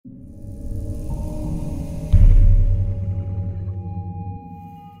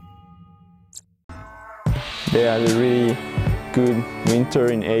They had a really good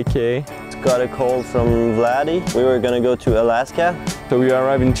winter in AK. Got a call from Vlady. We were gonna go to Alaska. So we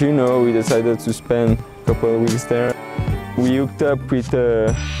arrived in Juneau. We decided to spend a couple of weeks there. We hooked up with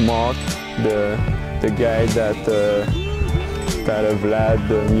Mark, the guy that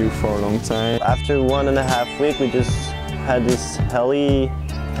Vlad knew for a long time. After 1.5 weeks, we just had this heli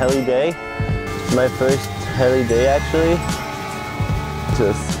day. My first heli day actually.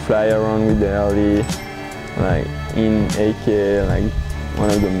 Just fly around with the heli, like in AK, like one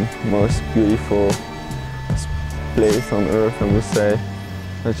of the most beautiful places on earth, I would say.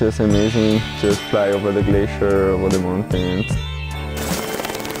 It's just amazing, just fly over the glacier, over the mountains.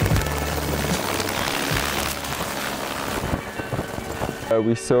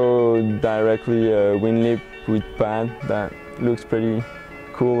 We saw directly a wind lip with pad that looks pretty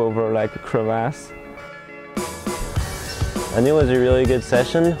cool over like a crevasse. And it was a really good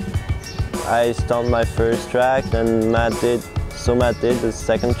session. I stopped my first track, then Matt did the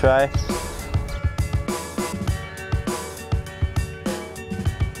second try.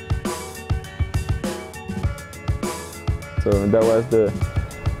 So that was the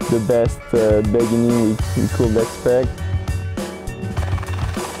best beginning we could expect.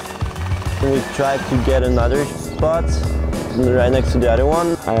 We tried to get another spot right next to the other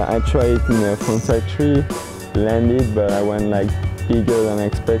one. I tried it in a frontside tree, landed, but I went like bigger than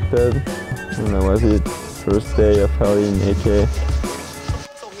expected. And that was it. First day of heli in AK.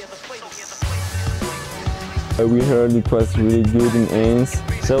 We heard it was really good in Haines.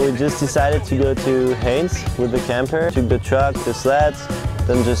 So we just decided to go to Haines with the camper. Took the truck, the sleds,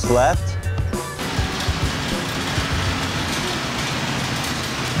 then just left.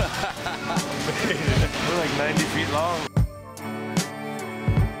 We're like 90 feet long.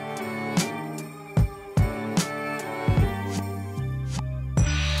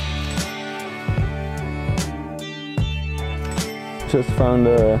 Just found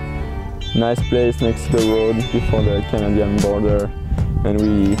a nice place next to the road before the Canadian border, and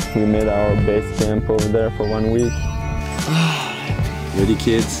we made our base camp over there for 1 week. Ready,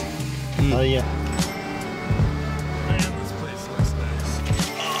 kids? Oh yeah. Man, this place looks nice.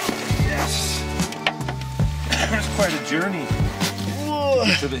 Yes! It's quite a journey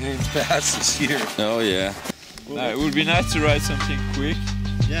to the Haines Pass this year. Oh yeah. It would be nice to ride something quick.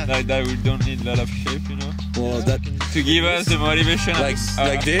 Yeah. Like that we don't need a lot of shape, you know. Well, that To give us the motivation. like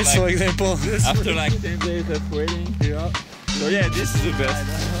this, for example. After like 10 days of waiting. Yeah. So yeah, this is the best.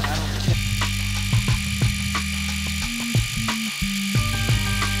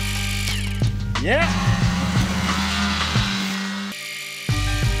 Yeah.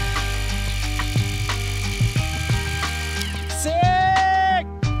 Sick!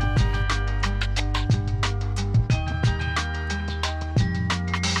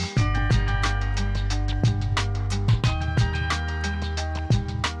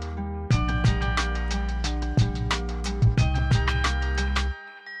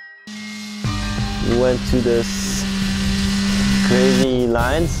 We went to this crazy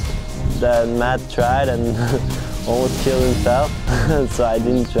lines that Matt tried and almost killed himself, so I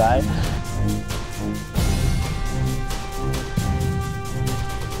didn't try.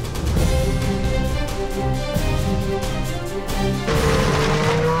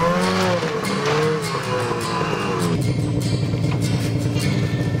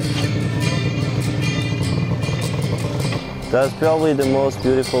 That's probably the most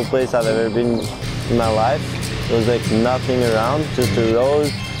beautiful place I've ever been in my life. There was like nothing around, just the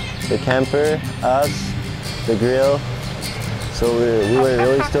road, the camper, us, the grill. So we were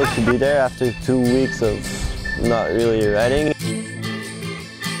really stoked to be there after 2 weeks of not really riding.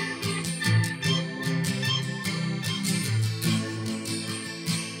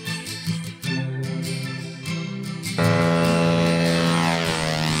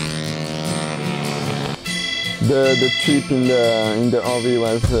 The trip in the RV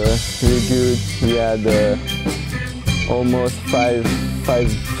was really good. We had almost five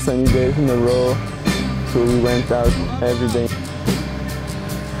sunny days in a row, so we went out every day.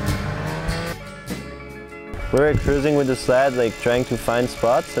 We were cruising with the sled, like trying to find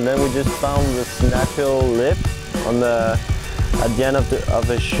spots, and then we just found this natural lip at the end of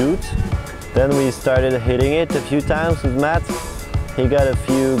a chute. Then we started hitting it a few times with Matt. He got a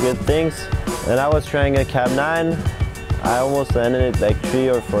few good things. And I was trying a cab 9. I almost landed it like 3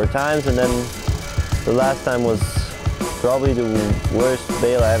 or 4 times, and then the last time was probably the worst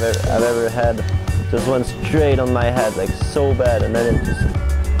bail I've ever had. Just went straight on my head, like so bad, and then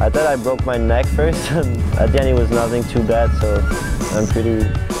I thought I broke my neck first, and at the end it was nothing too bad, so I'm pretty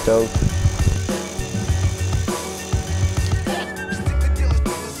stoked.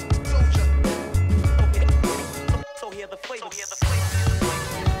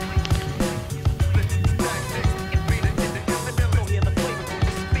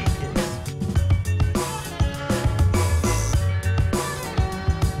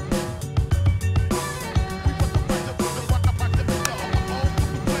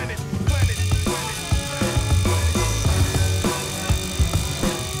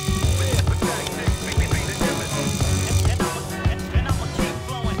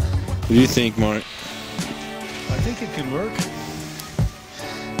 do you think, Mark? I think it can work.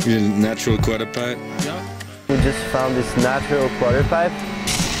 You need a natural quarter pipe? Yeah. We just found this natural quarter pipe,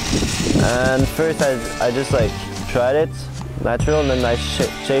 and first I just like tried it natural, and then I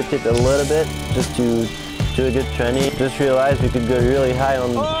shaped it a little bit just to do a good training. Just realized we could go really high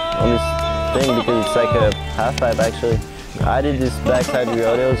on this thing because it's like a half pipe actually. I did this backside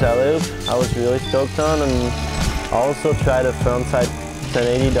rodeo loop. I was really stoked on, and also tried a frontside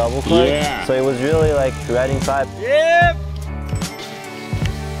 1080 double cork. Yeah. So it was really like riding pipe. Yep.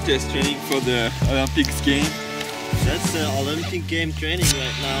 Just training for the Olympics game. That's the Olympic game training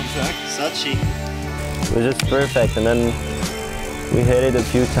right now. Sachi. It was just perfect, and then we hit it a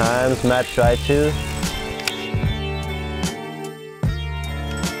few times. Matt tried to.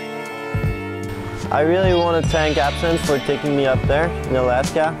 I really want to thank Absinthe for taking me up there in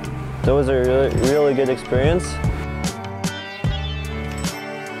Alaska. That was a really good experience.